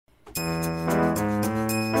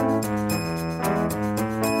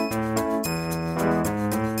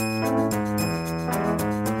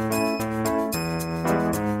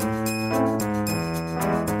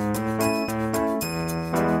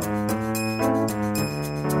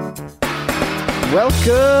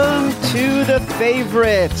Welcome to The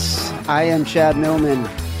Favorites. I am Chad Millman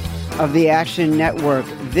of the Action Network.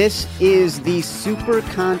 This is the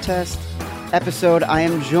SuperContest episode. I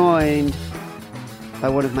am joined by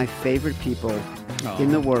one of my favorite people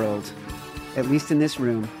in the world, at least in this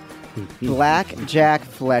room, Black Jack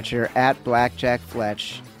Fletcher, at Black Jack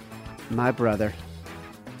Fletch, my brother.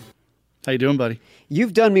 How you doing, buddy?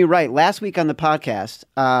 You've done me right. Last week on the podcast,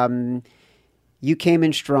 you came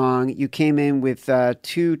in strong. You came in with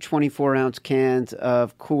two 24-ounce cans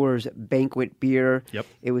of Coors Banquet beer. Yep.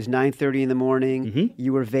 It was 9:30 in the morning. Mm-hmm.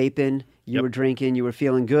 You were vaping. You were drinking. You were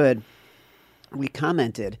feeling good. We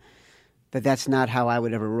commented that that's not how I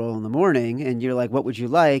would ever roll in the morning. And you're like, what would you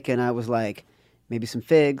like? And I was like, maybe some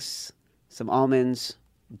figs, some almonds,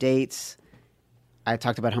 dates. I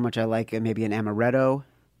talked about how much I like maybe an amaretto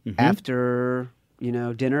after,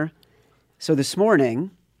 dinner. So this morning,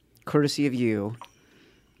 courtesy of you,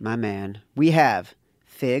 my man, we have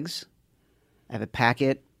figs. I have a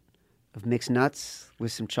packet of mixed nuts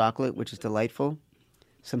with some chocolate, which is delightful.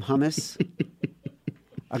 Some hummus.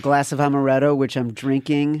 A glass of amaretto, which I'm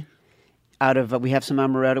drinking out of. We have some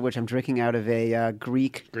amaretto, which I'm drinking out of a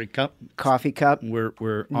Greek cup coffee cup.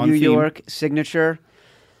 We're on New theme. York signature.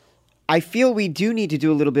 I feel we do need to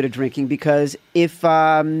do a little bit of drinking because if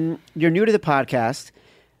you're new to the podcast,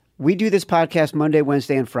 we do this podcast Monday,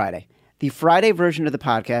 Wednesday, and Friday. The Friday version of the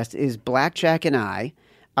podcast is Blackjack and I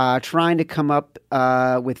trying to come up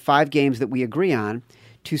with 5 games that we agree on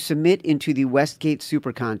to submit into the Westgate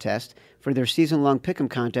Super Contest for their season-long pick'em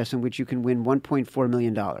contest in which you can win $1.4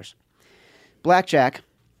 million. Blackjack,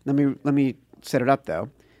 let me set it up, though.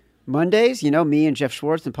 Mondays, me and Jeff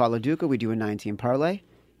Schwartz and Paulo Duca, we do a 9-team parlay.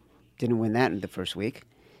 Didn't win that in the first week.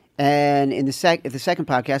 And in the second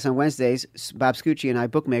podcast on Wednesdays, Bob Scucci and I,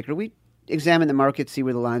 bookmaker, we examine the market, see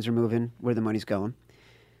where the lines are moving, where the money's going.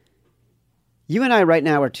 You and I right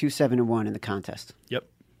now are 2-7-1 in the contest. Yep.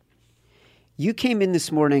 You came in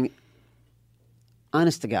this morning,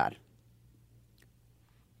 honest to God,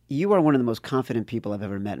 you are one of the most confident people I've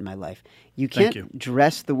ever met in my life. You can't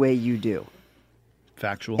dress the way you do.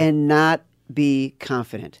 Factual. And not be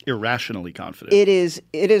confident. Irrationally confident. It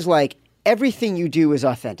is like everything you do is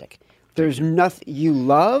authentic. There's nothing you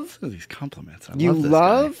love. Look at these compliments. I You love this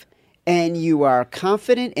love, guy. and you are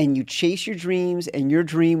confident, and you chase your dreams, and your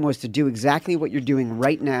dream was to do exactly what you're doing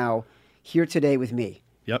right now, here today with me.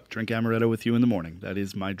 Yep. Drink amaretto with you in the morning. That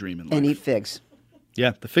is my dream in life. And eat figs.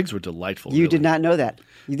 Yeah, the figs were delightful. You really. did not know that.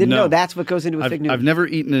 You didn't know that's what goes into a fig Newton. I've never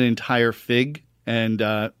eaten an entire fig, and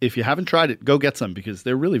if you haven't tried it, go get some because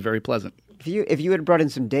they're really very pleasant. If you had brought in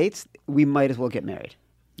some dates, we might as well get married.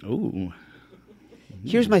 Ooh.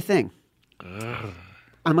 Here's my thing.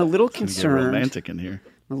 I'm a little It's gonna get concerned. romantic in here.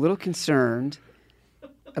 I'm a little concerned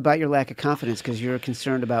about your lack of confidence because you're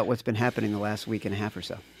concerned about what's been happening the last week and a half or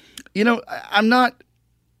so.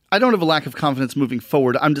 I don't have a lack of confidence moving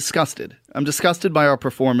forward. I'm disgusted. I'm disgusted by our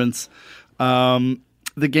performance. The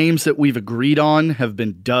games that we've agreed on have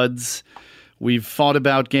been duds. We've fought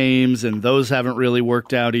about games, and those haven't really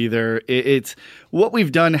worked out either. It's what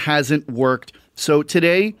we've done hasn't worked. So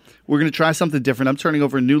today, we're going to try something different. I'm turning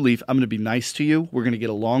over a new leaf. I'm going to be nice to you. We're going to get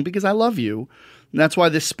along because I love you. And that's why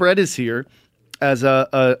this spread is here as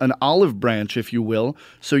an olive branch, if you will,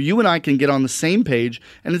 so you and I can get on the same page.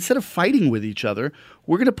 And instead of fighting with each other,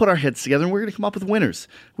 we're going to put our heads together and we're going to come up with winners.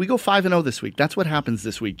 We go 5-0 this week. That's what happens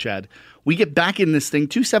this week, Chad. We get back in this thing.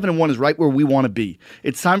 2-7-1 is right where we want to be.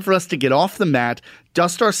 It's time for us to get off the mat,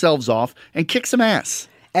 dust ourselves off, and kick some ass.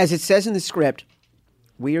 As it says in the script,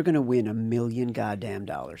 we are going to win $1 million goddamn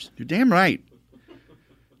dollars. You're damn right.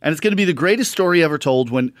 And it's going to be the greatest story ever told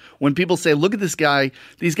when people say, look at this guy.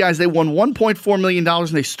 These guys, they won $1.4 million and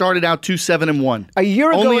they started out 2-7-1. A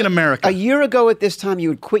year ago, only in America. A year ago at this time, you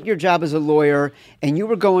would quit your job as a lawyer and you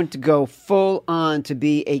were going to go full on to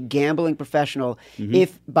be a gambling professional.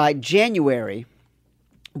 If by January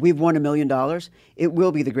we've won $1 million, it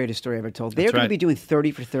will be the greatest story ever told. They're going to be doing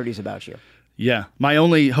 30 for 30s about you. Yeah. My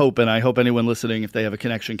only hope, and I hope anyone listening, if they have a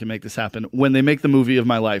connection, can make this happen. When they make the movie of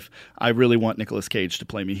my life, I really want Nicolas Cage to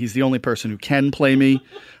play me. He's the only person who can play me.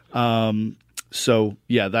 So,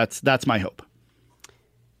 yeah, that's my hope.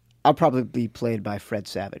 I'll probably be played by Fred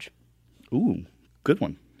Savage. Ooh, good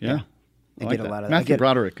one. Yeah. I get a lot of Matthew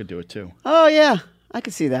Broderick could do it too. Oh, yeah. I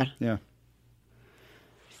could see that. Yeah.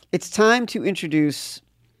 It's time to introduce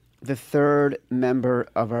the third member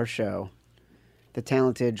of our show, the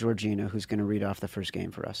talented Georgina, who's going to read off the first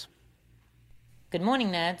game for us. Good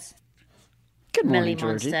morning, nerds. Good morning, Melly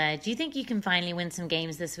Georgie. Monster, do you think you can finally win some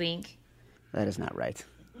games this week? That is not right.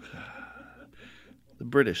 The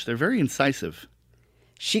British, they're very incisive.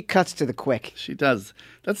 She cuts to the quick. She does.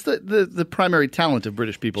 That's the primary talent of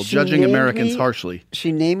British people, judging Americans harshly.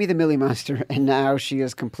 She named me the Millie Monster, and now she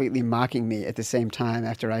is completely mocking me at the same time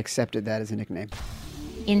after I accepted that as a nickname.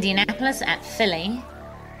 Indianapolis at Philly.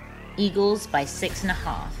 Eagles by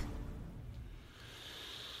 6.5.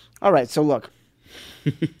 All right, so look.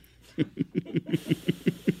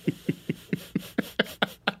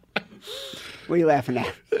 What are you laughing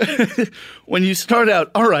at? When you start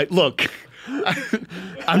out, all right, look,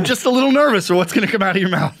 I'm just a little nervous for what's going to come out of your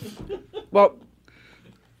mouth. Well,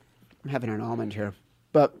 I'm having an almond here,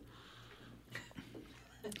 but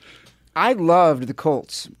I loved the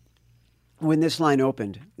Colts when this line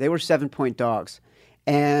opened. They were 7-point dogs.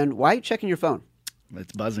 And why are you checking your phone?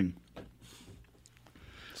 It's buzzing.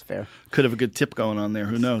 It's fair. Could have a good tip going on there.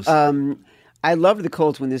 Who knows? I loved the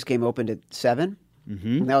Colts when this game opened at 7. Mm-hmm.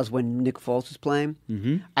 And that was when Nick Foles was playing.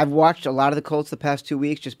 Mm-hmm. I've watched a lot of the Colts the past 2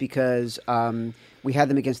 weeks just because we had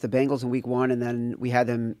them against the Bengals in week 1, and then we had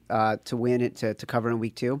them to win it to cover in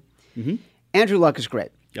week 2. Mm-hmm. Andrew Luck is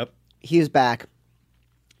great. Yep. He is back.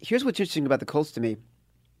 Here's what's interesting about the Colts to me.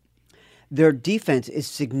 Their defense is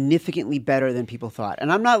significantly better than people thought.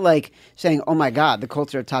 And I'm not like saying, oh my God, the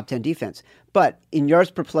Colts are a top 10 defense. But in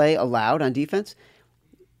yards per play allowed on defense,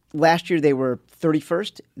 last year they were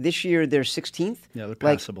 31st. This year they're 16th. Yeah, they're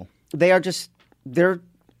passable. They have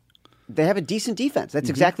a decent defense. That's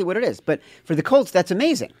exactly what it is. But for the Colts, that's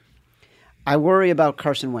amazing. I worry about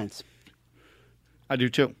Carson Wentz. I do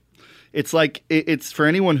too. It's like it's for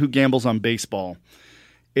anyone who gambles on baseball.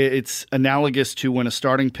 It's analogous to when a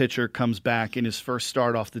starting pitcher comes back in his first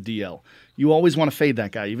start off the DL. You always want to fade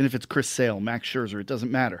that guy, even if it's Chris Sale, Max Scherzer. It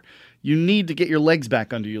doesn't matter. You need to get your legs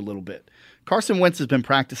back under you a little bit. Carson Wentz has been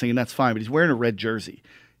practicing, and that's fine, but he's wearing a red jersey.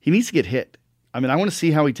 He needs to get hit. I mean, I want to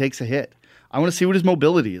see how he takes a hit. I want to see what his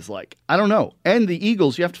mobility is like. I don't know. And the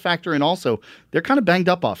Eagles, you have to factor in also, they're kind of banged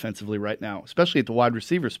up offensively right now, especially at the wide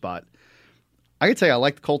receiver spot. I can tell you I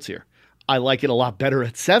like the Colts here. I like it a lot better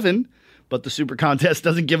at 7, but the SuperContest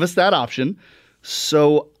doesn't give us that option.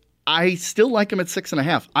 So I still like them at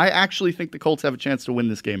 6.5. I actually think the Colts have a chance to win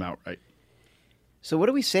this game outright. So what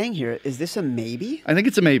are we saying here? Is this a maybe? I think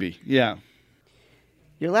it's a maybe, yeah.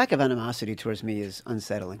 Your lack of animosity towards me is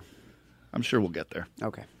unsettling. I'm sure we'll get there.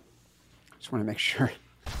 Okay. Just want to make sure.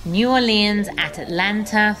 New Orleans at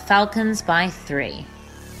Atlanta. Falcons by 3.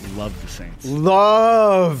 Love the Saints.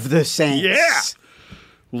 Love the Saints. Yeah.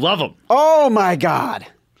 Love them. Oh, my God.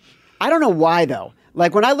 I don't know why, though.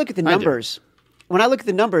 Like, when I look at the numbers,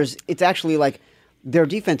 it's actually like their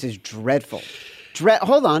defense is dreadful.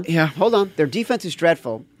 Hold on. Yeah. Hold on. Their defense is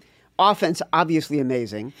dreadful. Offense, obviously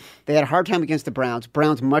amazing. They had a hard time against the Browns.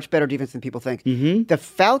 Browns, much better defense than people think. Mm-hmm. The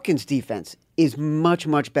Falcons' defense is much,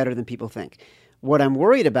 much better than people think. What I'm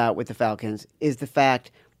worried about with the Falcons is the fact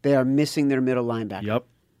they are missing their middle linebacker.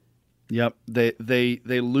 Yep. They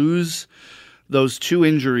lose those 2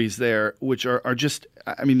 injuries there, which are just,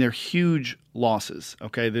 I mean, they're huge losses,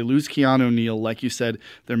 okay? They lose Keanu O'Neal. Like you said,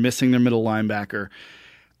 they're missing their middle linebacker.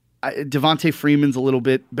 Devontae Freeman's a little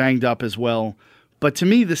bit banged up as well. But to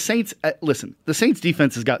me, the Saints, listen, the Saints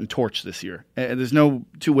defense has gotten torched this year. There's no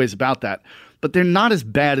two ways about that. But they're not as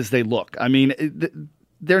bad as they look. I mean,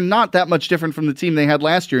 they're not that much different from the team they had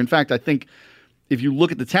last year. In fact, I think if you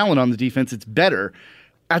look at the talent on the defense, it's better.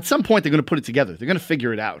 At some point, they're going to put it together. They're going to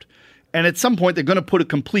figure it out. And at some point, they're going to put a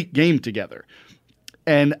complete game together.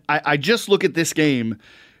 And I just look at this game.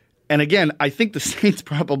 And again, I think the Saints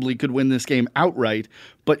probably could win this game outright,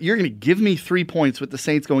 but you're going to give me 3 points with the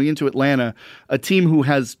Saints going into Atlanta, a team who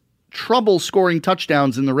has trouble scoring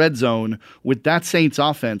touchdowns in the red zone with that Saints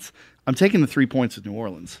offense. I'm taking the 3 points with New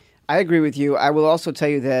Orleans. I agree with you. I will also tell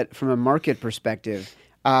you that from a market perspective,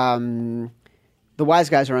 the wise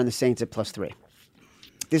guys are on the Saints at +3.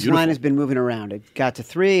 This Beautiful. line has been moving around. It got to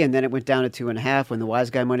 3, and then it went down to 2.5 when the wise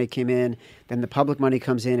guy money came in. Then the public money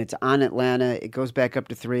comes in. It's on Atlanta. It goes back up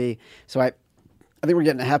to 3. So I think we're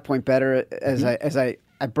getting a half point better as I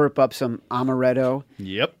burp up some amaretto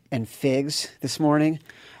and figs this morning.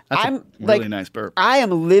 That's a really nice burp. I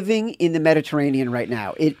am living in the Mediterranean right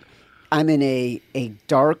now. I'm in a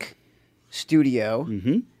dark studio,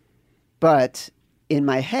 but in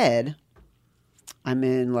my head, I'm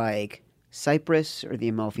in like Cyprus or the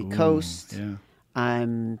Amalfi Coast. Yeah.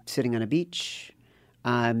 I'm sitting on a beach.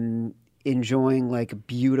 I'm enjoying like a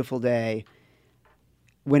beautiful day.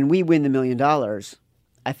 When we win the $1 million,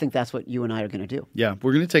 I think that's what you and I are going to do. Yeah,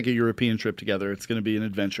 we're going to take a European trip together. It's going to be an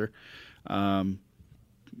adventure. And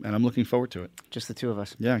I'm looking forward to it. Just the 2 of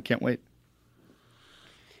us. Yeah, I can't wait.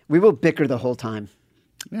 We will bicker the whole time.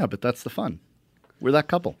 Yeah, but that's the fun. We're that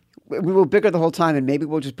couple. We will bicker the whole time, and maybe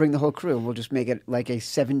we'll just bring the whole crew, and we'll just make it like a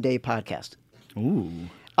 7-day podcast. Ooh.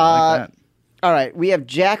 I like that. All right, we have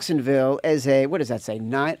Jacksonville as a, what does that say,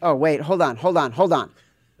 9? Oh, wait, hold on. Hold on.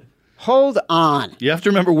 You have to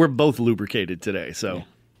remember we're both lubricated today, so.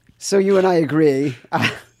 So you and I agree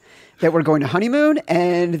that we're going to honeymoon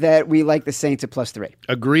and that we like the Saints at +3.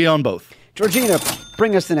 Agree on both. Georgina,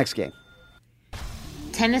 bring us the next game.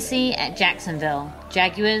 Tennessee at Jacksonville.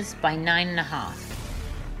 Jaguars by 9.5.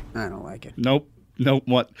 I don't like it. Nope.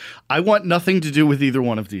 What? I want nothing to do with either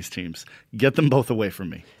one of these teams. Get them both away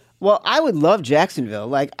from me. Well, I would love Jacksonville.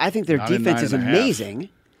 Like, I think their Not at defense is 9.5. amazing,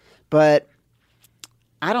 but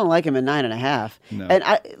I don't like them at 9.5. No. And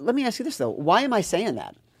let me ask you this, though. Why am I saying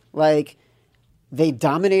that? Like, they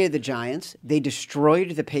dominated the Giants. They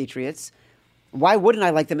destroyed the Patriots. Why wouldn't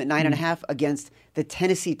I like them at 9.5 against the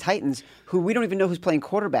Tennessee Titans, who we don't even know who's playing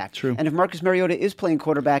quarterback? True. And if Marcus Mariota is playing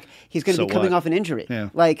quarterback, he's going to So be coming what? off an injury. Yeah.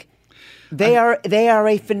 Like, they are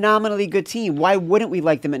a phenomenally good team. Why wouldn't we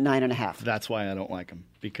like them at 9.5? That's why I don't like them,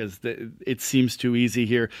 because it seems too easy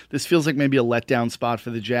here. This feels like maybe a letdown spot for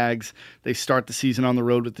the Jags. They start the season on the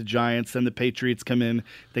road with the Giants, then the Patriots come in.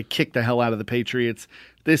 They kick the hell out of the Patriots.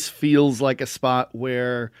 This feels like a spot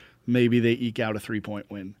where maybe they eke out a 3-point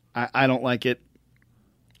win. I don't like it.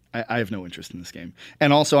 I have no interest in this game.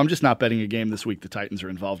 And also, I'm just not betting a game this week the Titans are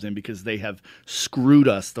involved in because they have screwed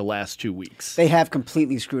us the last 2 weeks. They have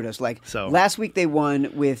completely screwed us. Last week they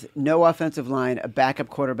won with no offensive line, a backup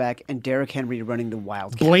quarterback, and Derrick Henry running the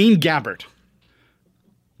Wildcat. Blaine Gabbert.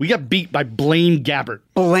 We got beat by Blaine Gabbert.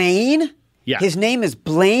 Blaine? Yeah. His name is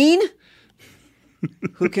Blaine?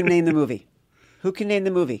 Who can name the movie?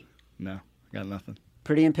 No, I got nothing.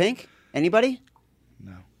 Pretty in Pink? Anybody?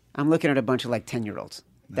 No. I'm looking at a bunch of 10-year-olds.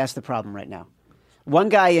 That's the problem right now. One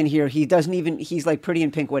guy in here, he's like Pretty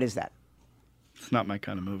in Pink. What is that? It's not my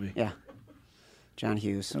kind of movie. Yeah. John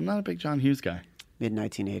Hughes. I'm not a big John Hughes guy.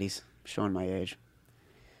 Mid-1980s. Showing my age.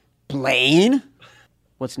 Blaine?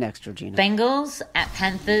 What's next, Georgina? Bengals at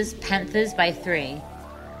Panthers. Panthers by 3.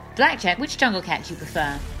 Blackjack, which jungle cat do you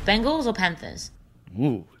prefer? Bengals or Panthers?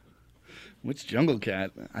 Ooh. Which jungle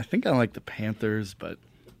cat? I think I like the Panthers, but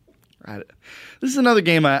this is another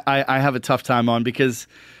game I have a tough time on because,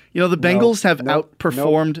 the Bengals have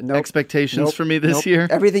outperformed expectations for me this year.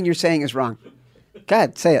 Everything you're saying is wrong. Go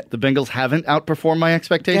ahead, say it. The Bengals haven't outperformed my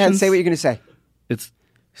expectations. Go ahead, say what you're going to say. That's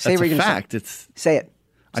what a you're gonna fact. say. Say it.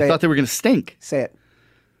 I thought they were going to stink. Say it.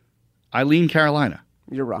 I lean Carolina.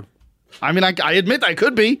 You're wrong. I mean, I admit I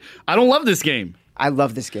could be. I don't love this game. I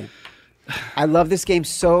love this game. I love this game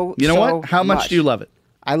so You know what? How much do you love it?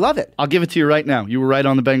 I love it. I'll give it to you right now. You were right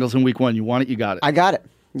on the Bengals in week 1. You want it, you got it. I got it.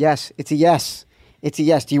 Yes. It's a yes. It's a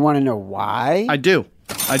yes. Do you want to know why? I do.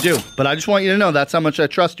 But I just want you to know that's how much I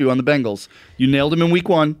trust you on the Bengals. You nailed them in week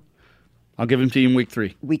 1. I'll give them to you in week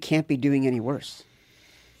 3. We can't be doing any worse.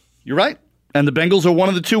 You're right. And the Bengals are one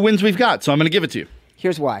of the 2 wins we've got, so I'm going to give it to you.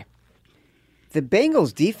 Here's why. The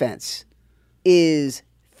Bengals defense is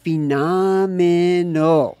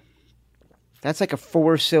phenomenal. That's like a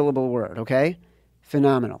 4-syllable word, okay?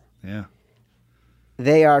 Phenomenal. Yeah.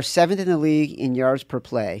 They are 7th in the league in yards per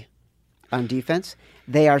play on defense.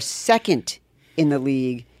 They are 2nd in the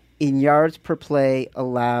league in yards per play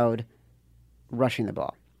allowed rushing the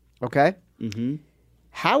ball. Okay? Mm-hmm.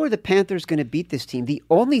 How are the Panthers going to beat this team? The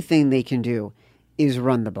only thing they can do is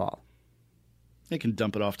run the ball. They can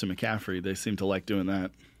dump it off to McCaffrey. They seem to like doing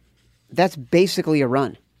that. That's basically a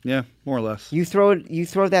run. Yeah, more or less. You throw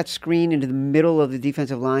that screen into the middle of the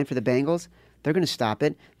defensive line for the Bengals, they're going to stop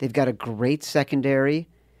it. They've got a great secondary.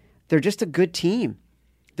 They're just a good team.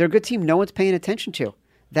 They're a good team no one's paying attention to.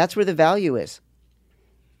 That's where the value is.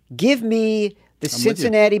 Give me the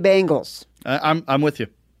Cincinnati Bengals. I'm with you.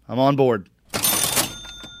 I'm on board.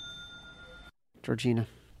 Georgina.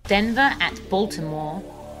 Denver at Baltimore.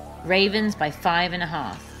 Ravens by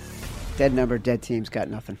 5.5. Dead number, dead teams, got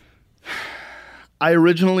nothing. I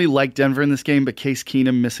originally liked Denver in this game, but Case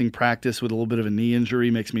Keenum missing practice with a little bit of a knee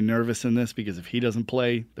injury makes me nervous in this because if he doesn't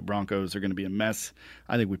play, the Broncos are going to be a mess.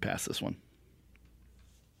 I think we pass this one.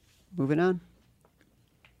 Moving on.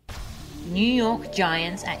 New York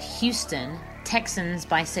Giants at Houston. Texans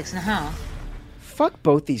by 6.5. Fuck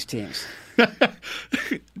both these teams.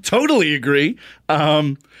 Totally agree.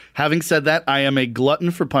 Having said that, I am a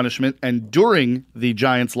glutton for punishment, and during the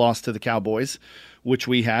Giants' loss to the Cowboys, which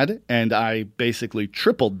we had, and I basically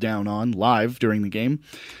tripled down on live during the game,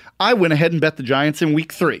 I went ahead and bet the Giants in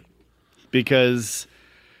week 3 because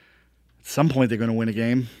at some point they're going to win a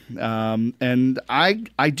game. And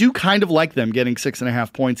I do kind of like them getting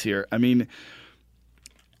 6.5 points here. I mean,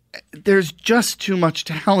 there's just too much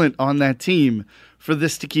talent on that team for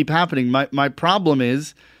this to keep happening. My problem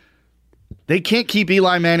is they can't keep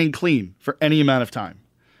Eli Manning clean for any amount of time.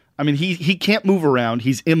 I mean, he can't move around.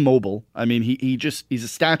 He's immobile. I mean, he's a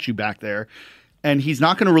statue back there. And he's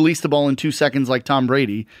not going to release the ball in 2 seconds like Tom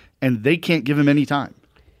Brady, and they can't give him any time.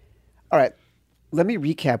 All right. Let me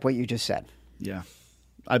recap what you just said. Yeah.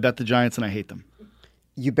 I bet the Giants, and I hate them.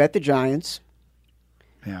 You bet the Giants.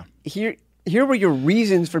 Yeah. Here were your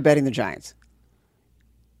reasons for betting the Giants.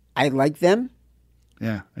 I like them.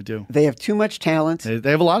 Yeah, I do. They have too much talent.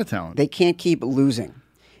 They have a lot of talent. They can't keep losing.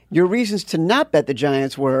 Your reasons to not bet the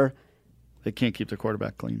Giants were They can't keep their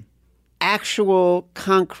quarterback clean. actual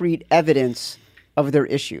concrete evidence of their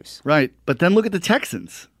issues. Right. But then look at the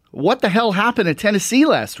Texans. What the hell happened at Tennessee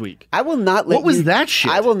last week? I will not let What was that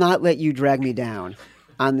shit? I will not let you drag me down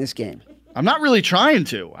on this game. I'm not really trying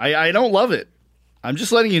to. I don't love it. I'm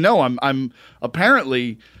just letting you know I'm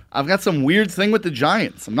apparently I've got some weird thing with the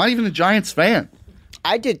Giants. I'm not even a Giants fan.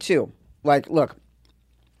 I did too. Like, look,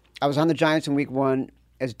 I was on the Giants in week 1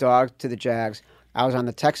 as dogs to the Jags. I was on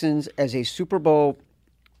the Texans as a Super Bowl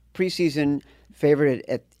preseason favorite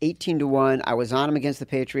at 18-1. I was on them against the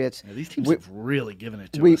Patriots. Yeah, these teams have really given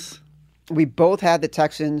it to us. We both had the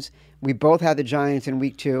Texans. We both had the Giants in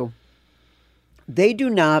week 2. They do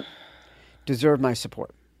not deserve my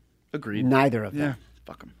support. Agreed. Neither of them. Yeah,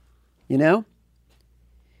 fuck them. You know?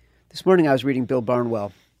 This morning I was reading Bill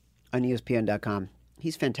Barnwell on ESPN.com.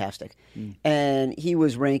 He's fantastic. And he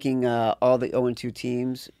was ranking all the 0-2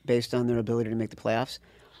 teams based on their ability to make the playoffs.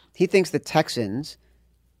 He thinks the Texans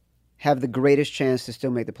have the greatest chance to still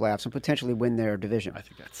make the playoffs and potentially win their division. I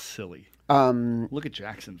think that's silly. Look at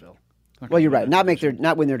Jacksonville. Well, you're right. Not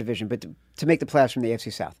win their division, but to make the playoffs from the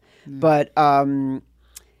AFC South. But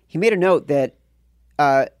he made a note that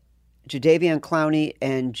Jadeveon Clowney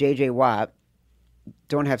and J.J. Watt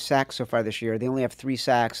don't have sacks so far this year. They only have 3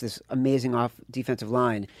 sacks, this amazing off defensive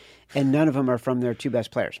line, and none of them are from their 2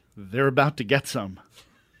 best players. They're about to get some.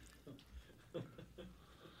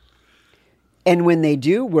 And when they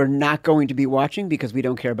do, we're not going to be watching because we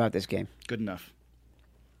don't care about this game. Good enough.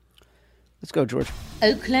 Let's go, George.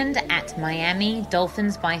 Oakland at Miami,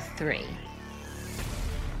 Dolphins by 3. What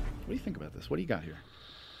do you think about this? What do you got here?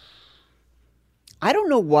 I don't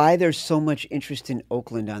know why there's so much interest in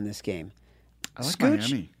Oakland on this game. I like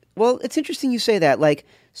Miami. Well, it's interesting you say that. Like,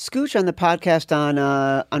 Scooch on the podcast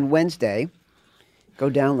on Wednesday, go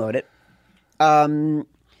download it.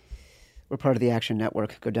 We're part of the Action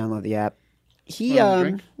Network. Go download the app. He,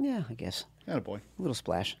 drink? yeah, I guess. Attaboy. A little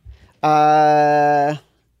splash.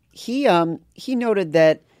 He noted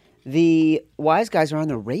that the wise guys are on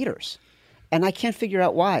the Raiders, and I can't figure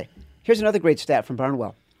out why. Here's another great stat from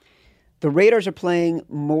Barnwell. The Raiders are playing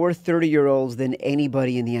more 30-year-olds than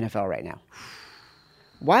anybody in the NFL right now.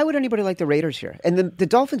 Why would anybody like the Raiders here? And the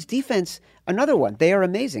Dolphins' defense, another one. They are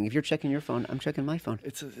amazing. If you're checking your phone, I'm checking my phone.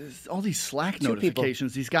 It's all these Slack 2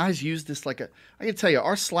 notifications. These guys use this like I can tell you,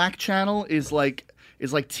 our Slack channel is like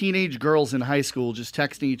teenage girls in high school just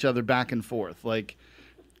texting each other back and forth. Like,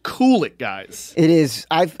 cool it, guys. It is.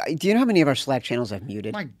 Do you know how many of our Slack channels I've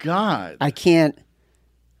muted? My God. I can't.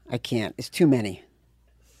 It's too many.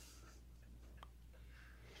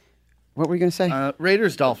 What were you going to say?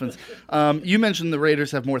 Raiders, Dolphins. You mentioned the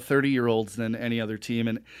Raiders have more 30-year-olds than any other team,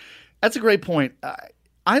 and that's a great point.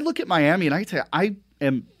 I look at Miami, and I can tell you, I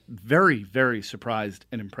am very, very surprised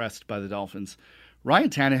and impressed by the Dolphins. Ryan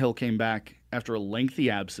Tannehill came back after a lengthy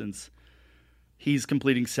absence. He's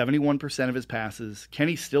completing 71% of his passes.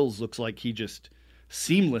 Kenny Stills looks like he just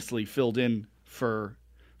seamlessly filled in for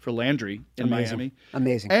Landry in Miami.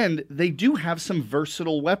 Amazing. And they do have some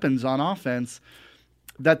versatile weapons on offense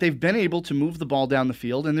that they've been able to move the ball down the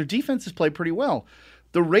field, and their defense has played pretty well.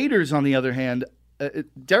 The Raiders, on the other hand,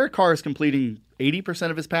 Derek Carr is completing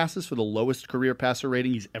 80% of his passes for the lowest career passer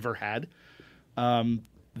rating he's ever had.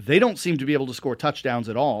 They don't seem to be able to score touchdowns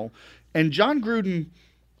at all. And John Gruden,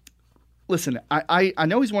 listen, I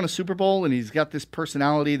know he's won a Super Bowl, and he's got this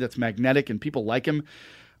personality that's magnetic, and people like him.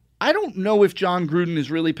 I don't know if John Gruden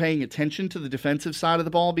is really paying attention to the defensive side of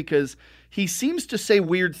the ball because he seems to say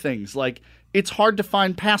weird things like, it's hard to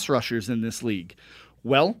find pass rushers in this league.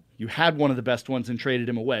 Well, you had one of the best ones and traded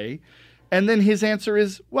him away. And then his answer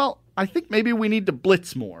is, well, I think maybe we need to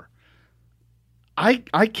blitz more. I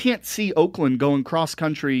can't see Oakland going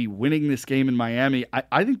cross-country, winning this game in Miami.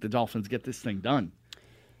 I think the Dolphins get this thing done.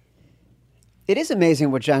 It is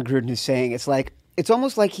amazing what John Gruden is saying. It's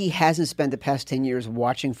almost like he hasn't spent the past 10 years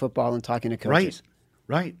watching football and talking to coaches.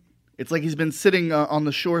 Right. It's like he's been sitting on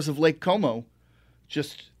the shores of Lake Como,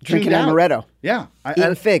 just drinking amaretto. Yeah.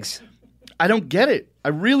 Eating figs. I don't get it. I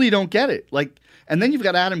really don't get it. And then you've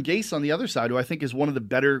got Adam Gase on the other side, who I think is one of the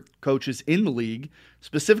better coaches in the league,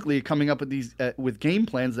 specifically coming up with these with game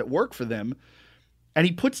plans that work for them. And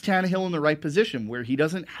he puts Tannehill in the right position where he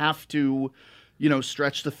doesn't have to,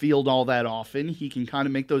 stretch the field all that often. He can kind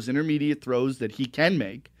of make those intermediate throws that he can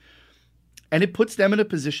make. And it puts them in a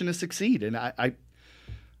position to succeed. And I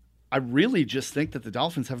really just think that the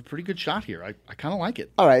Dolphins have a pretty good shot here. I kind of like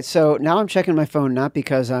it. All right, so now I'm checking my phone not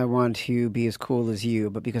because I want to be as cool as you,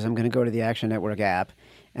 but because I'm going to go to the Action Network app,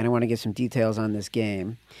 and I want to get some details on this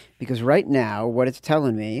game. Because right now, what it's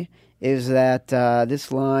telling me is that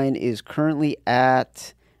this line is currently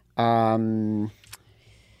at, what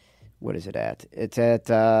is it at? It's at,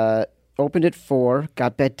 opened at 4,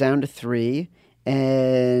 got bet down to 3,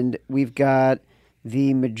 and we've got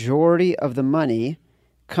the majority of the money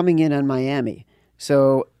coming in on Miami.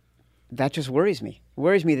 So that just worries me. It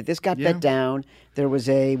worries me that this got bet down. There was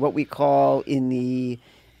what we call in the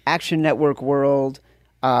Action Network world,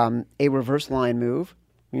 a reverse line move.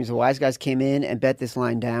 It means the wise guys came in and bet this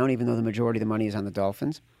line down, even though the majority of the money is on the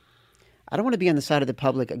Dolphins. I don't want to be on the side of the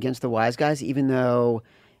public against the wise guys, even though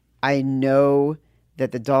I know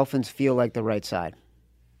that the Dolphins feel like the right side.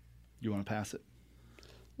 You want to pass it?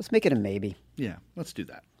 Let's make it a maybe. Yeah, let's do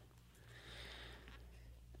that.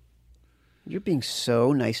 You're being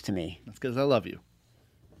so nice to me. That's because I love you.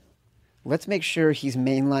 Let's make sure he's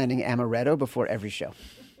mainlining amaretto before every show.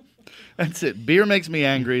 That's it. Beer makes me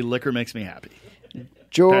angry. Liquor makes me happy.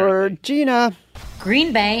 Georgina.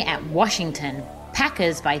 Green Bay at Washington.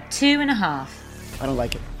 Packers by 2.5. I don't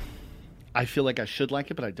like it. I feel like I should like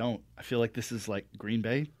it, but I don't. I feel like this is like Green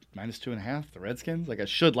Bay, -2.5, the Redskins. Like I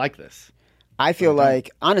should like this. I feel like,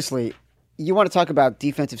 honestly, you want to talk about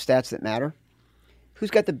defensive stats that matter?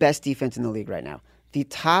 Who's got the best defense in the league right now? The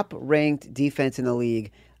top-ranked defense in the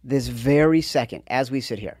league this very second, as we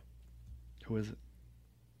sit here. Who is it?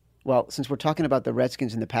 Well, since we're talking about the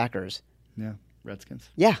Redskins and the Packers. Yeah, Redskins.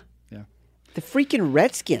 Yeah. Yeah. The freaking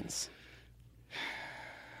Redskins.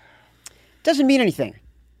 Doesn't mean anything.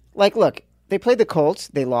 Like, look, they played the Colts.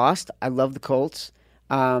 They lost. I love the Colts.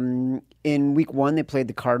 In week 1, they played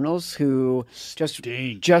the Cardinals, who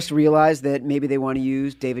just realized that maybe they want to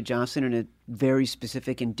use David Johnson in a very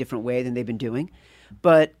specific and different way than they've been doing.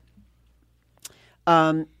 But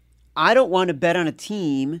I don't want to bet on a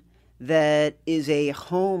team that is a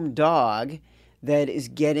home dog that is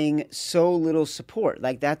getting so little support.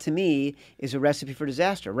 Like that, to me, is a recipe for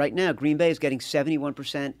disaster. Right now, Green Bay is getting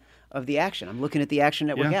 71% of the action. I'm looking at the Action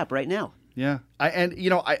Network app right now. Yeah. I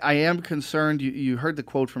am concerned. You heard the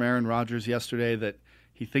quote from Aaron Rodgers yesterday that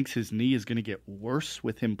he thinks his knee is going to get worse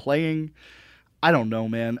with him playing. I don't know,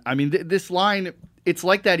 man. I mean, this line, it's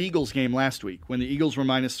like that Eagles game last week when the Eagles were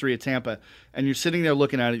 -3 at Tampa, and you're sitting there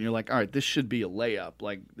looking at it and you're like, all right, this should be a layup.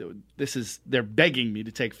 Like, they're begging me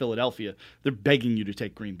to take Philadelphia. They're begging you to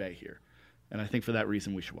take Green Bay here. And I think for that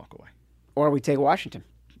reason we should walk away. Or we take Washington.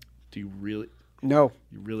 Do you really? No.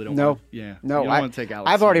 You really don't No. want to? Yeah. No. You don't want to take Alex.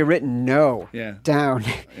 I've already written no Yeah. down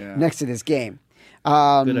Yeah. next to this game.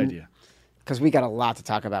 Good idea. Because we got a lot to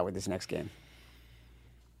talk about with this next game.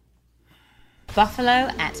 Buffalo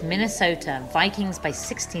at Minnesota. Vikings by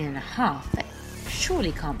 16.5. That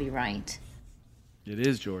surely can't be right. It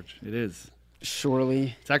is, George. It is.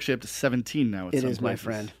 Surely. It's actually up to 17 now. It is, my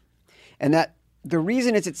friend. And that the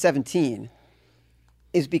reason it's at 17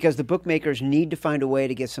 is because the bookmakers need to find a way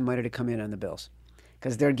to get some money to come in on the Bills.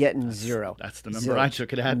 Because they're getting zero. That's the number I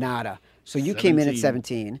took it at. Nada. So you came in at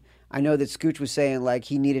 17. I know that Scooch was saying like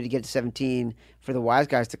he needed to get to 17 for the wise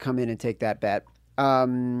guys to come in and take that bet.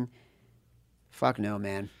 Fuck no,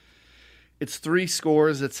 man. It's 3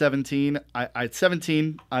 scores at 17. At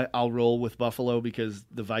 17, I'll roll with Buffalo because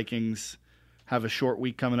the Vikings have a short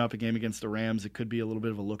week coming up, a game against the Rams. It could be a little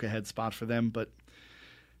bit of a look-ahead spot for them. But,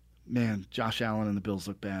 man, Josh Allen and the Bills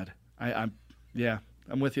look bad. I'm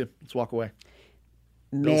with you. Let's walk away.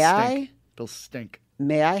 Bills stink.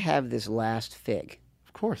 May I have this last fig?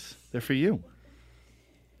 Of course. They're for you.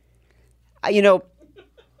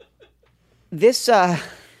 This...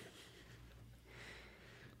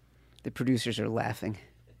 The producers are laughing.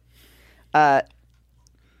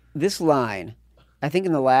 This line, I think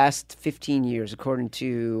in the last 15 years, according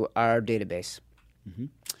to our database,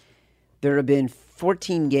 there have been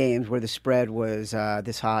 14 games where the spread was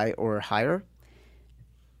this high or higher.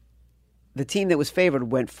 The team that was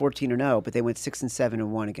favored went 14-0, but they went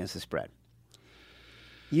 6-7-1 against the spread.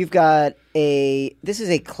 You've got this is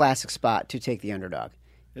a classic spot to take the underdog.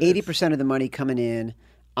 80% of the money coming in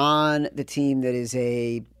on the team that is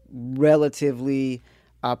a relatively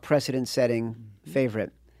precedent-setting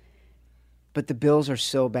favorite. But the Bills are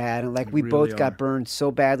so bad. And we really both got are. burned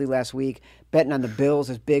so badly last week, betting on the Bills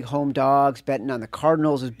as big home dogs, betting on the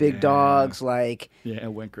Cardinals as big dogs. Yeah,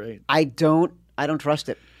 it went great. I don't trust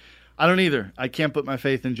it. I don't either. I can't put my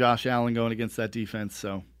faith in Josh Allen going against that defense,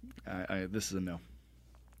 so this is a no.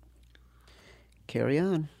 Carry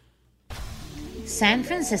on. San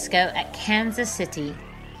Francisco at Kansas City.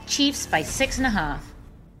 Chiefs by 6.5.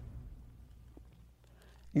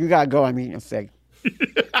 You gotta go. I mean, say.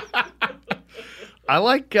 I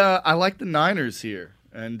like the Niners here,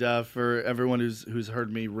 and for everyone who's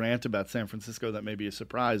heard me rant about San Francisco, that may be a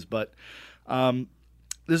surprise, but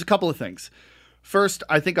there's a couple of things. First,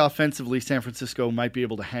 I think offensively, San Francisco might be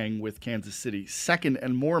able to hang with Kansas City. Second,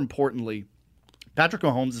 and more importantly, Patrick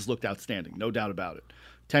Mahomes has looked outstanding, no doubt about it.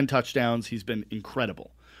 10 touchdowns, he's been incredible.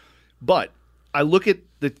 But I look at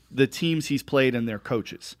the teams he's played and their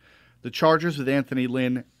coaches. The Chargers with Anthony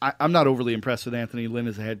Lynn, I'm not overly impressed with Anthony Lynn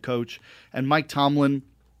as a head coach. And Mike Tomlin,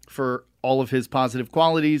 for all of his positive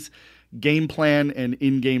qualities, game plan and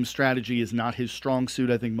in-game strategy is not his strong suit.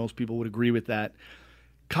 I think most people would agree with that.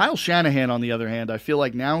 Kyle Shanahan, on the other hand, I feel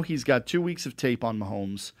like now he's got 2 weeks of tape on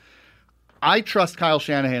Mahomes. I trust Kyle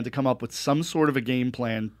Shanahan to come up with some sort of a game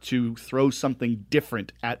plan to throw something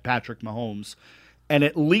different at Patrick Mahomes and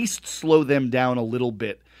at least slow them down a little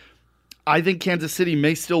bit. I think Kansas City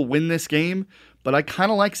may still win this game, but I kind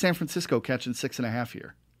of like San Francisco catching 6.5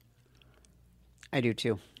 here. I do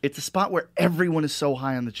too. It's a spot where everyone is so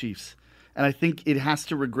high on the Chiefs, and I think it has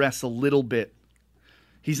to regress a little bit.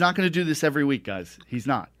 He's not going to do this every week, guys. He's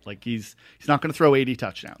not. He's not going to throw 80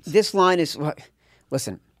 touchdowns. This line is...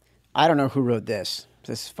 Listen, I don't know who wrote this.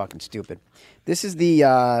 This is fucking stupid. This is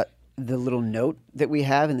the little note that we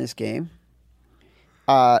have in this game.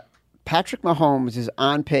 Patrick Mahomes is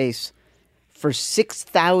on pace for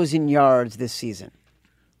 6,000 yards this season.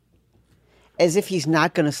 As if he's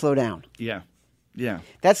not going to slow down. Yeah. Yeah.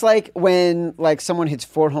 That's like when someone hits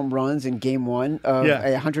 4 home runs in game 1 of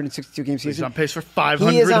a 162 game season. He's on pace for 500 home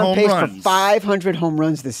runs. He is on pace for 500 home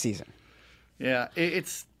runs this season. Yeah,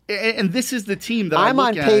 and this is the team that I'm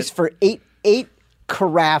on pace for eight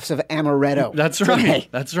carafes of amaretto. That's right. Today.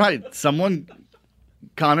 That's right.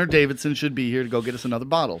 Connor Davidson should be here to go get us another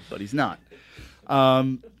bottle, but he's not.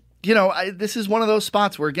 This is one of those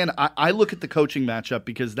spots where, again, I look at the coaching matchup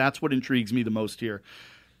because that's what intrigues me the most here.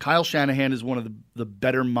 Kyle Shanahan is one of the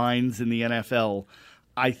better minds in the NFL.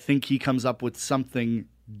 I think he comes up with something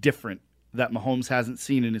different that Mahomes hasn't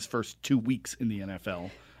seen in his first 2 weeks in the NFL.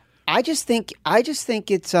 I just think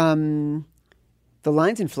it's the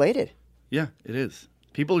line's inflated. Yeah, it is.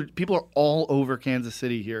 People are all over Kansas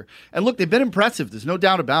City here. And look, they've been impressive. There's no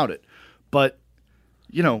doubt about it. But,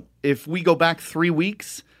 if we go back 3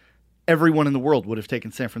 weeks, everyone in the world would have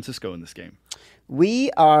taken San Francisco in this game. We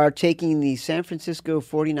are taking the San Francisco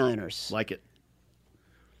 49ers. Like it.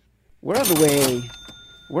 We're on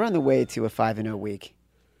the way to a 5-0 week.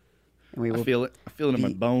 And we will I feel it in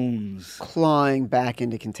my bones. Clawing back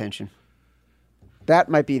into contention. That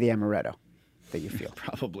might be the amaretto that you feel. It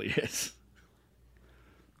probably is.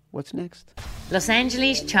 What's next? Los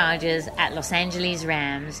Angeles Chargers at Los Angeles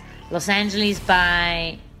Rams. Los Angeles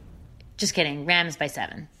by... Just kidding. Rams by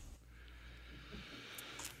 7.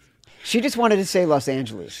 She just wanted to say Los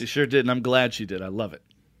Angeles. She sure did, and I'm glad she did. I love it.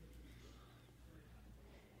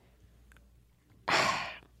 I'm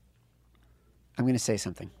going to say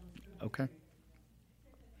something. Okay.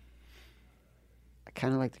 I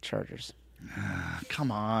kind of like the Chargers.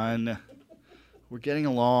 Come on. We're getting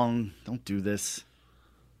along. Don't do this.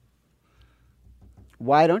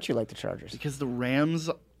 Why don't you like the Chargers? Because the Rams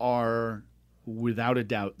are, without a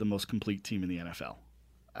doubt, the most complete team in the NFL.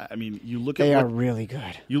 I mean, they are really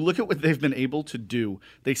good. You look at what they've been able to do.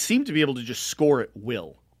 They seem to be able to just score at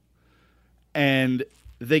will. And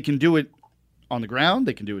they can do it on the ground.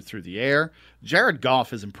 They can do it through the air. Jared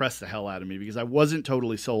Goff has impressed the hell out of me because I wasn't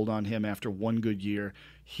totally sold on him after one good year.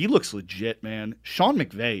 He looks legit, man. Sean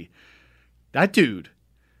McVay, that dude's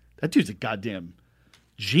a goddamn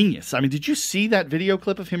genius. I mean, did you see that video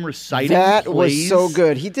clip of him reciting That plays? Was so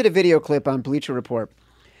good. He did a video clip on Bleacher Report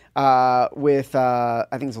with, I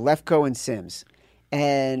think it was Lefko and Sims.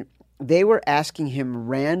 And they were asking him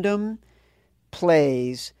random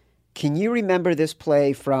plays. Can you remember this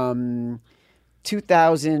play from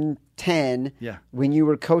 2010 when you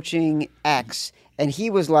were coaching X? And he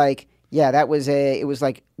was like, yeah, it was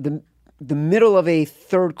like the middle of a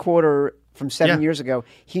third quarter from 7 years ago.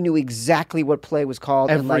 He knew exactly what play was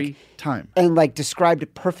called every time. And described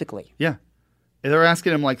it perfectly. Yeah. They were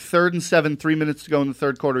asking him 3rd and 7, 3 minutes to go in the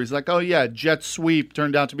third quarter. He's like, oh yeah, jet sweep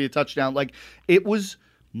turned out to be a touchdown. It was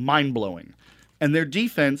mind-blowing. And their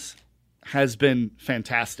defense has been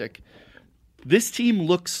fantastic. This team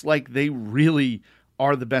looks like they really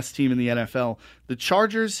are the best team in the NFL. The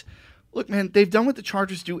Chargers, Look, man, they've done what the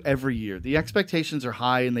Chargers do every year. The expectations are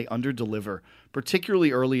high and they underdeliver,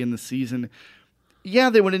 particularly early in the season. Yeah,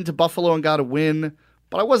 they went into Buffalo and got a win,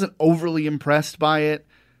 but I wasn't overly impressed by it.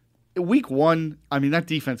 Week 1, I mean, that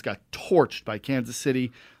defense got torched by Kansas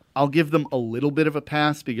City. I'll give them a little bit of a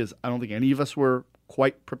pass because I don't think any of us were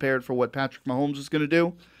quite prepared for what Patrick Mahomes was going to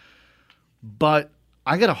do. But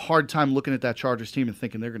I got a hard time looking at that Chargers team and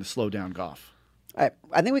thinking they're going to slow down Goff. I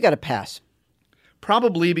think we got to pass.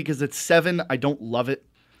 Probably because it's 7. I don't love it.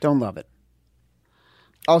 Don't love it.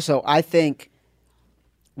 Also, I think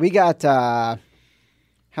we got how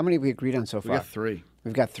many have we agreed on so far? We got 3.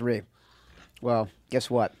 We've got 3. Well, guess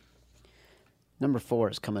what? Number 4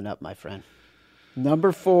 is coming up, my friend.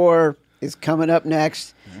 Number 4 is coming up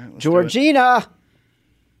next. Right, Georgina.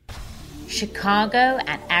 Chicago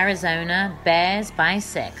at Arizona, Bears by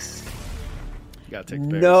 6. You got to take the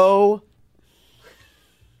Bears. No.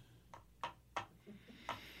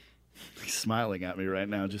 He's smiling at me right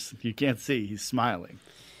now. Just you can't see. He's smiling.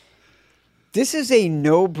 This is a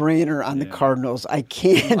no-brainer on the Cardinals. I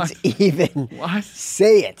can't even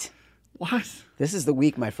say it. What? This is the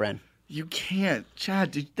week, my friend. You can't.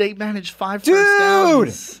 Chad, did they manage 5 Dude!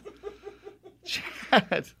 first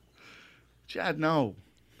downs? Chad, no.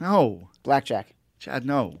 No. Blackjack. Chad,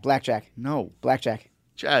 no. Blackjack. No. Blackjack.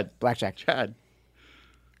 Chad. Blackjack. Chad.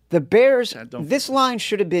 The Bears, Chad, this line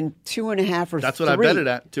should have been 2.5 or 3. That's what I bet it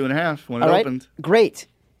at, 2.5 when it All right? opened. Great.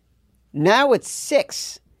 Now it's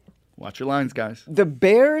 6. Watch your lines, guys. The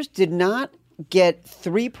Bears did not get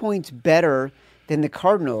 3 points better than the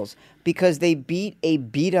Cardinals because they beat a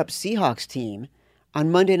beat-up Seahawks team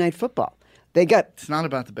on Monday Night Football. It's not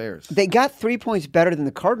about the Bears. They got 3 points better than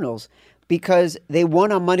the Cardinals because they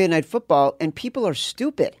won on Monday Night Football, and people are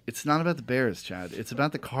stupid. It's not about the Bears, Chad. It's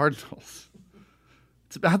about the Cardinals.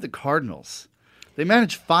 It's about the Cardinals. They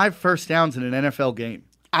managed 5 first downs in an NFL game.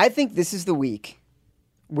 I think this is the week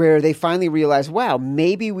where they finally realize, wow,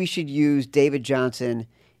 maybe we should use David Johnson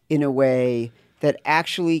in a way that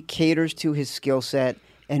actually caters to his skill set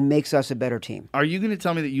and makes us a better team. Are you going to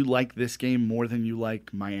tell me that you like this game more than you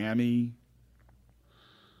like Miami?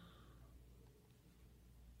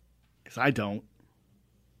 Because I don't.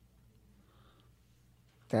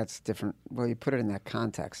 That's different. Well, you put it in that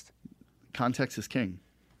context. Context is king.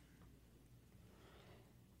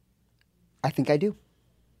 I think I do.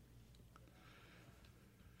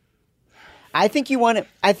 I think you want to.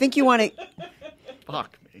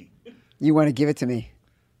 Fuck me. You want to give it to me.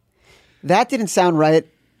 That didn't sound right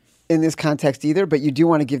in this context either, but you do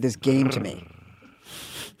want to give this game to me.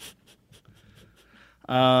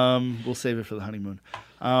 We'll save it for the honeymoon.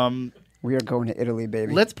 We are going to Italy,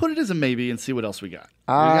 baby. Let's put it as a maybe and see what else we got.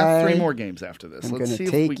 We got 3 more games after this. I'm Let's going see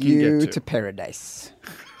to if we take can you get to paradise.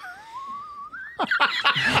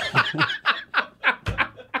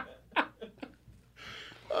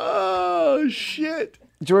 Oh, shit.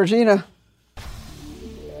 Georgina.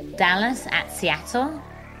 Dallas at Seattle,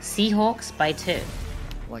 Seahawks by 2. I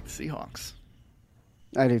like the Seahawks.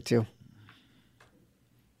 I do too.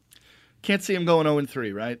 Can't see them going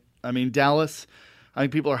 0-3, right? I mean, Dallas, I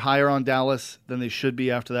think people are higher on Dallas than they should be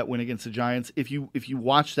after that win against the Giants. If you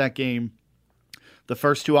watch that game, the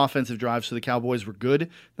first 2 offensive drives for the Cowboys were good.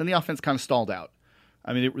 Then the offense kind of stalled out.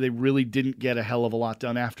 I mean, they really didn't get a hell of a lot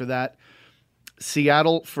done after that.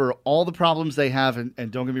 Seattle, for all the problems they have,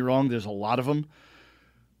 and don't get me wrong, there's a lot of them,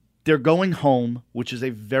 they're going home, which is a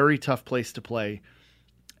very tough place to play.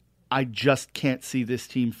 I just can't see this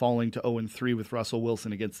team falling to 0-3 with Russell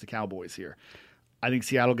Wilson against the Cowboys here. I think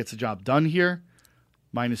Seattle gets the job done here.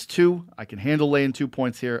 -2. I can handle laying 2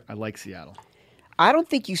 points here. I like Seattle. I don't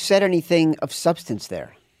think you said anything of substance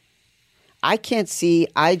there. I can't see.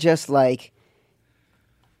 I just like.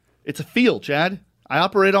 It's a feel, Chad. I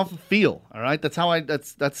operate off of feel. All right, that's how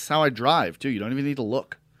I drive too. You don't even need to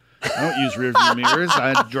look. I don't use rear view mirrors.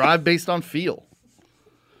 I drive based on feel.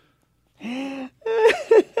 I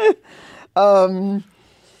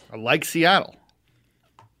like Seattle.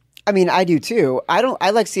 I mean, I do too.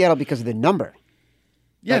 I like Seattle because of the number.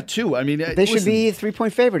 Yeah, too. I mean, they should be a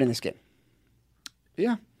 3-point favorite in this game.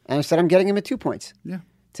 Yeah. And I said I'm getting them at 2 points. Yeah.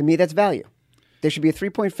 To me, that's value. They should be a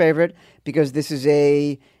 3-point favorite because this is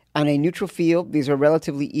on a neutral field. These are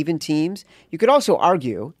relatively even teams. You could also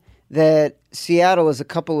argue that Seattle is a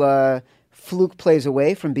couple of fluke plays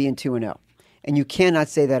away from being 2-0. And you cannot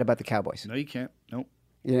say that about the Cowboys. No, you can't. Nope.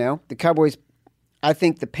 You know, the Cowboys, I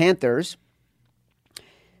think the Panthers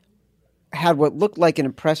had what looked like an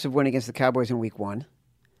impressive win against the Cowboys in week 1.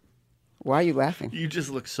 Why are you laughing? You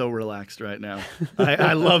just look so relaxed right now.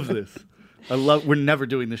 I love this. We're never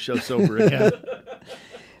doing this show sober again.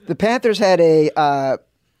 The Panthers had a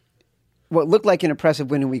what looked like an impressive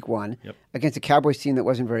win in week one Yep. against a Cowboys team that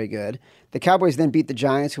wasn't very good. The Cowboys then beat the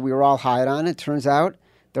Giants, who we were all high on. It turns out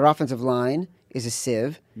their offensive line is a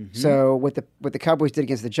sieve. So what the Cowboys did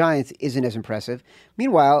against the Giants isn't as impressive.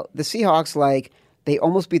 Meanwhile, the Seahawks, they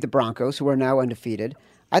almost beat the Broncos, who are now undefeated.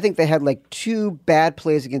 I think they had 2 bad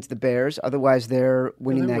plays against the Bears. Otherwise, they're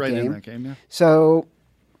winning They're that right game. in that game, yeah. So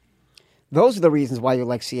those are the reasons why you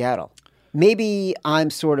like Seattle. Maybe I'm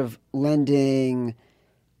sort of lending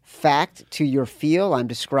fact to your feel. I'm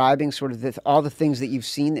describing sort of all the things that you've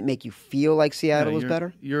seen that make you feel like Seattle is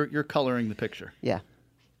better. You're coloring the picture. Yeah.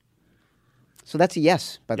 So that's a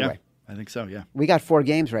yes, by the way. I think so, yeah. We got 4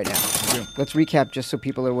 games right now. do. Let's recap just so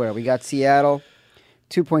people are aware. We got Seattle,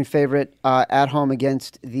 2-point favorite at home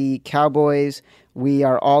against the Cowboys. We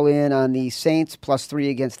are all in on the Saints, +3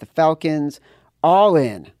 against the Falcons. All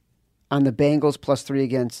in on the Bengals, +3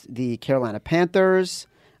 against the Carolina Panthers.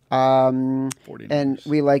 49ers. And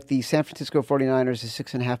we like the San Francisco 49ers as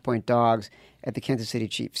 6.5-point dogs at the Kansas City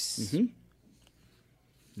Chiefs.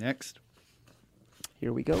 Next.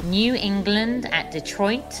 Here we go. New England at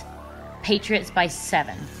Detroit. Patriots by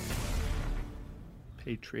 7.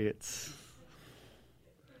 Patriots.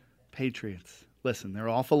 Listen, they're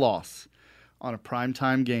off a loss on a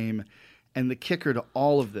primetime game, and the kicker to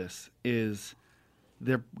all of this is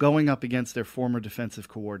they're going up against their former defensive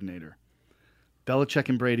coordinator. Belichick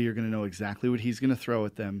and Brady are going to know exactly what he's going to throw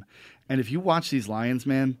at them. And if you watch these Lions,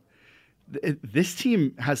 man, this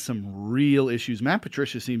team has some real issues. Matt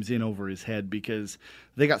Patricia seems in over his head because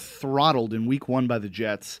they got throttled in week 1 by the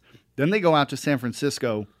Jets. Then they go out to San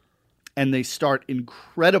Francisco and they start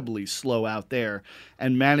incredibly slow out there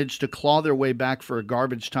and manage to claw their way back for a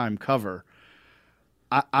garbage time cover.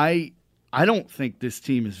 I don't think this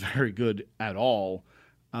team is very good at all.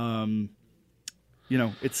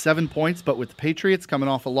 It's 7 points, but with the Patriots coming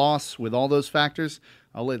off a loss with all those factors,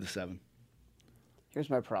 I'll lay the 7. Here's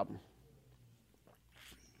my problem.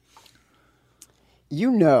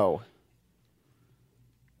 You know,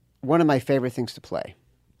 one of my favorite things to play.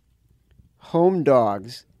 Home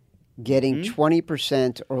dogs getting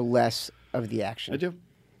 20% or less of the action. I do.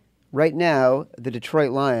 Right now, the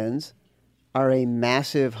Detroit Lions are a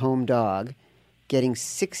massive home dog, getting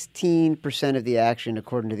 16% of the action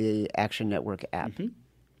according to the Action Network app.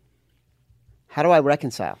 How do I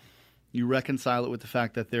reconcile? You reconcile it with the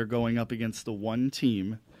fact that they're going up against the one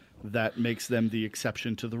team that makes them the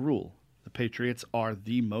exception to the rule. The Patriots are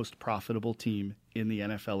the most profitable team in the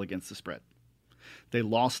NFL against the spread. They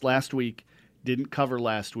lost last week, didn't cover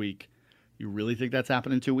last week. You really think that's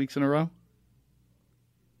happening 2 weeks in a row?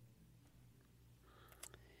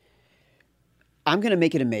 I'm going to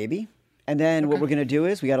make it a maybe. And then what we're going to do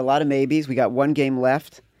is we got a lot of maybes. We got 1 game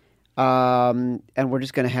left. And we're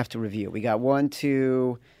just going to have to review. We got 1,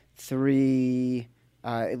 2, 3,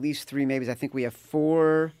 at least 3 maybes. I think we have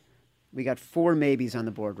 4. We got 4 maybes on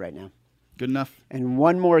the board right now. Good enough? And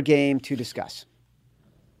 1 more game to discuss.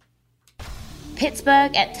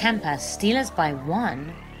 Pittsburgh at Tampa. Steelers by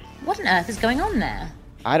 1. What on earth is going on there?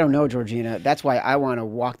 I don't know, Georgina. That's why I want to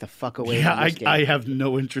walk the fuck away from this game. I have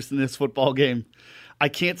no interest in this football game. I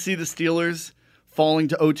can't see the Steelers falling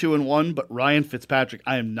to 0-2-1, but Ryan Fitzpatrick,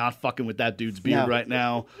 I am not fucking with that dude's beard right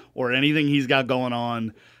now or anything he's got going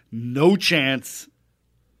on. No chance.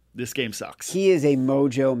 This game sucks. He is a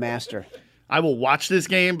mojo master. I will watch this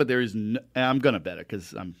game, but I'm going to bet it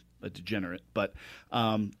because I'm a degenerate. But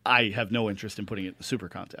I have no interest in putting it in the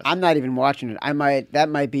SuperContest. I'm not even watching it. That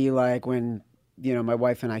might be like when my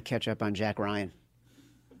wife and I catch up on Jack Ryan.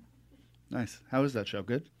 Nice. How is that show?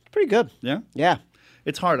 Good? Pretty good. Yeah? Yeah.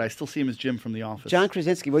 It's hard. I still see him as Jim from The Office. John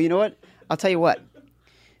Krasinski. Well, you know what? I'll tell you what.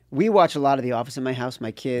 We watch a lot of The Office in my house.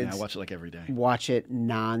 My kids I watch it like every day. watch it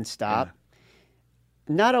nonstop.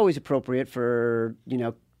 Not always appropriate for,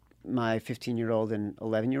 my 15-year-old and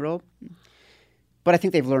 11-year-old. But I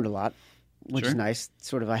think they've learned a lot, which is nice.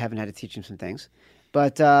 Sort of, I haven't had to teach them some things.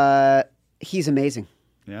 But he's amazing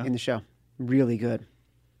in the show. Really good.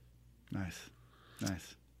 Nice. I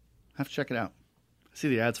have to check it out. I see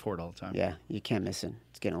the ads for it all the time. Yeah, you can't miss it.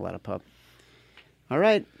 It's getting a lot of pub. All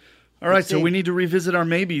right. So we need to revisit our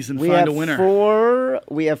maybes and find a winner.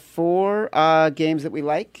 We have 4 games that we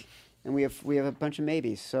like, and we have a bunch of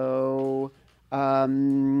maybes. So, what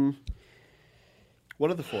are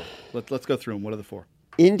the 4? Let's go through them. What are the 4?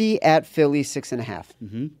 Indy at Philly, 6.5.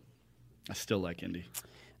 Mm-hmm. I still like Indy.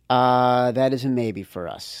 That is a maybe for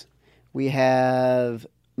us. We have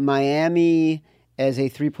Miami as a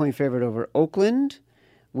 3-point favorite over Oakland.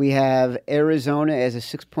 We have Arizona as a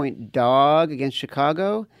 6-point dog against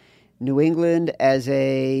Chicago. New England as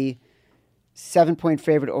a 7-point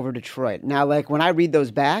favorite over Detroit. Now, when I read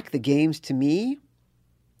those back, the games to me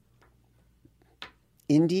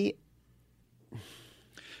Indy.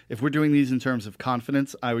 If we're doing these in terms of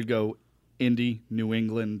confidence, I would go Indy, New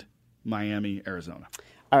England, Miami, Arizona.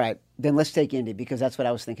 All right, then let's take Indy because that's what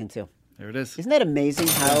I was thinking too. There it is. Isn't that amazing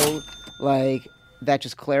how that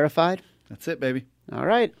just clarified? That's it, baby. All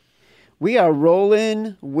right. We are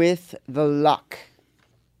rolling with the luck.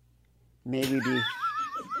 Maybe be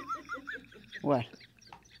what?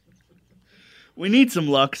 We need some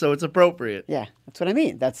luck, so it's appropriate. Yeah, that's what I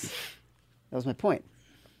mean. That was my point.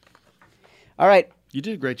 All right. You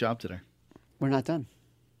did a great job today. We're not done.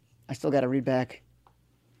 I still got to read back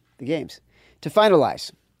the games. To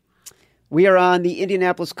finalize, we are on the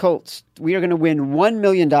Indianapolis Colts. We are going to win $1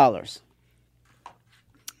 million. The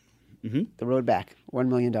road back, $1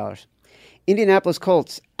 million. Indianapolis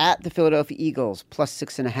Colts at the Philadelphia Eagles, plus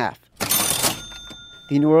 6.5.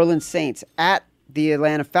 The New Orleans Saints at the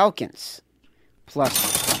Atlanta Falcons, plus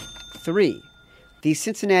 3. The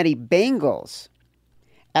Cincinnati Bengals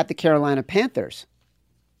at the Carolina Panthers,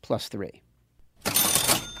 plus 3.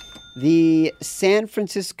 The San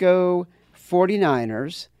Francisco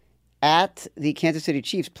 49ers at the Kansas City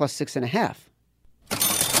Chiefs, plus 6.5.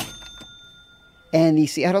 And the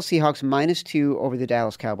Seattle Seahawks, minus 2 over the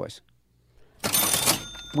Dallas Cowboys.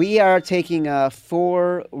 We are taking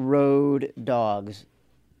 4 road dogs.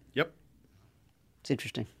 Yep. It's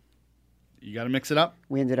interesting. You got to mix it up.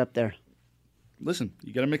 We ended up there. Listen,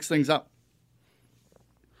 you got to mix things up.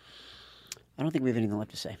 I don't think we have anything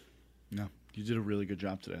left to say. No, you did a really good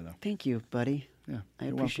job today, though. Thank you, buddy. Yeah, I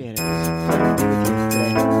you're appreciate welcome. it. It's a pleasure to be with you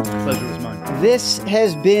today. Pleasure was mine. This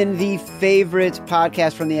has been the favorite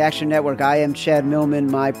podcast from the Action Network. I am Chad Millman.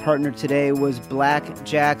 My partner today was Black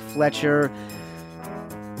Jack Fletcher.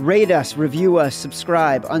 Rate us, review us,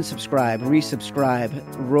 subscribe, unsubscribe, resubscribe,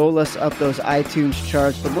 roll us up those iTunes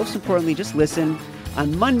charts. But most importantly, just listen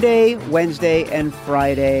on Monday, Wednesday, and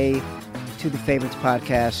Friday to the Favorites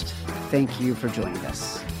Podcast. Thank you for joining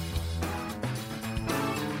us.